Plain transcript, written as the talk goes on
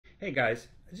Hey guys,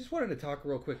 I just wanted to talk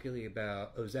real quickly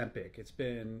about Ozempic. It's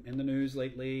been in the news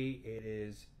lately. It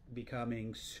is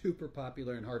becoming super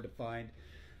popular and hard to find.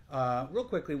 Real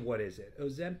quickly, what is it?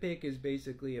 Ozempic is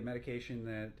basically a medication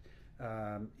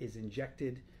that is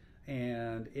injected,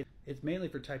 and it's mainly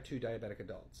for type 2 diabetic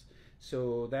adults.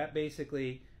 So that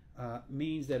basically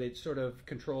means that it sort of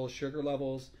controls sugar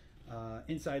levels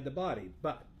inside the body.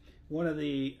 But one of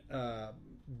the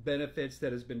benefits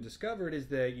that has been discovered is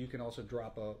that you can also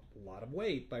drop a lot of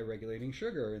weight by regulating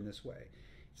sugar in this way.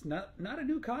 It's not a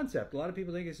new concept. A lot of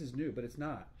people think this is new, but it's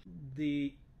not.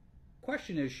 The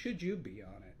question is, should you be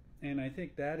on it? And I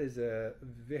think that is a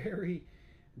very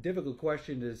difficult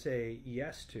question to say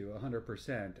yes to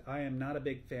 100%. I am not a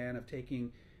big fan of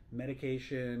taking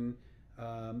medication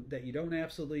that you don't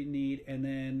absolutely need and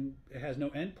then it has no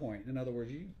endpoint. In other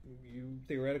words, you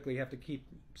theoretically have to keep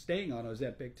staying on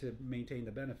Ozempic to maintain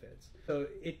the benefits. So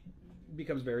it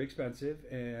becomes very expensive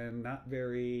and not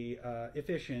very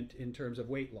efficient in terms of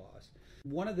weight loss.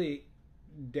 One of the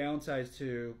downsides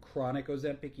to chronic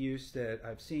Ozempic use that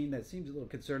I've seen that seems a little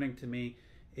concerning to me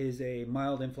is a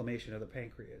mild inflammation of the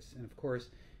pancreas. And of course,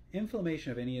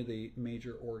 inflammation of any of the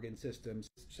major organ systems,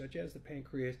 such as the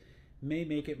pancreas, may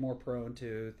make it more prone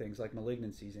to things like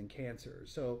malignancies and cancer.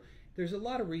 So there's a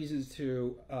lot of reasons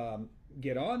to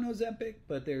get on Ozempic,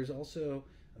 but there's also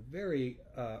a very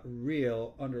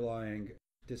real underlying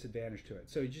disadvantage to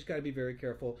it. So you just got to be very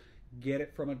careful. Get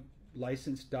it from a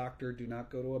licensed doctor. Do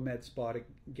not go to a med spa to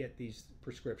get these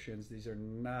prescriptions. These are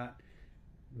not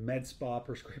med spa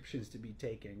prescriptions to be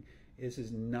taking. This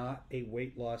is not a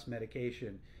weight loss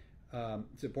medication.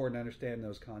 It's important to understand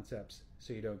those concepts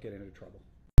so you don't get into trouble.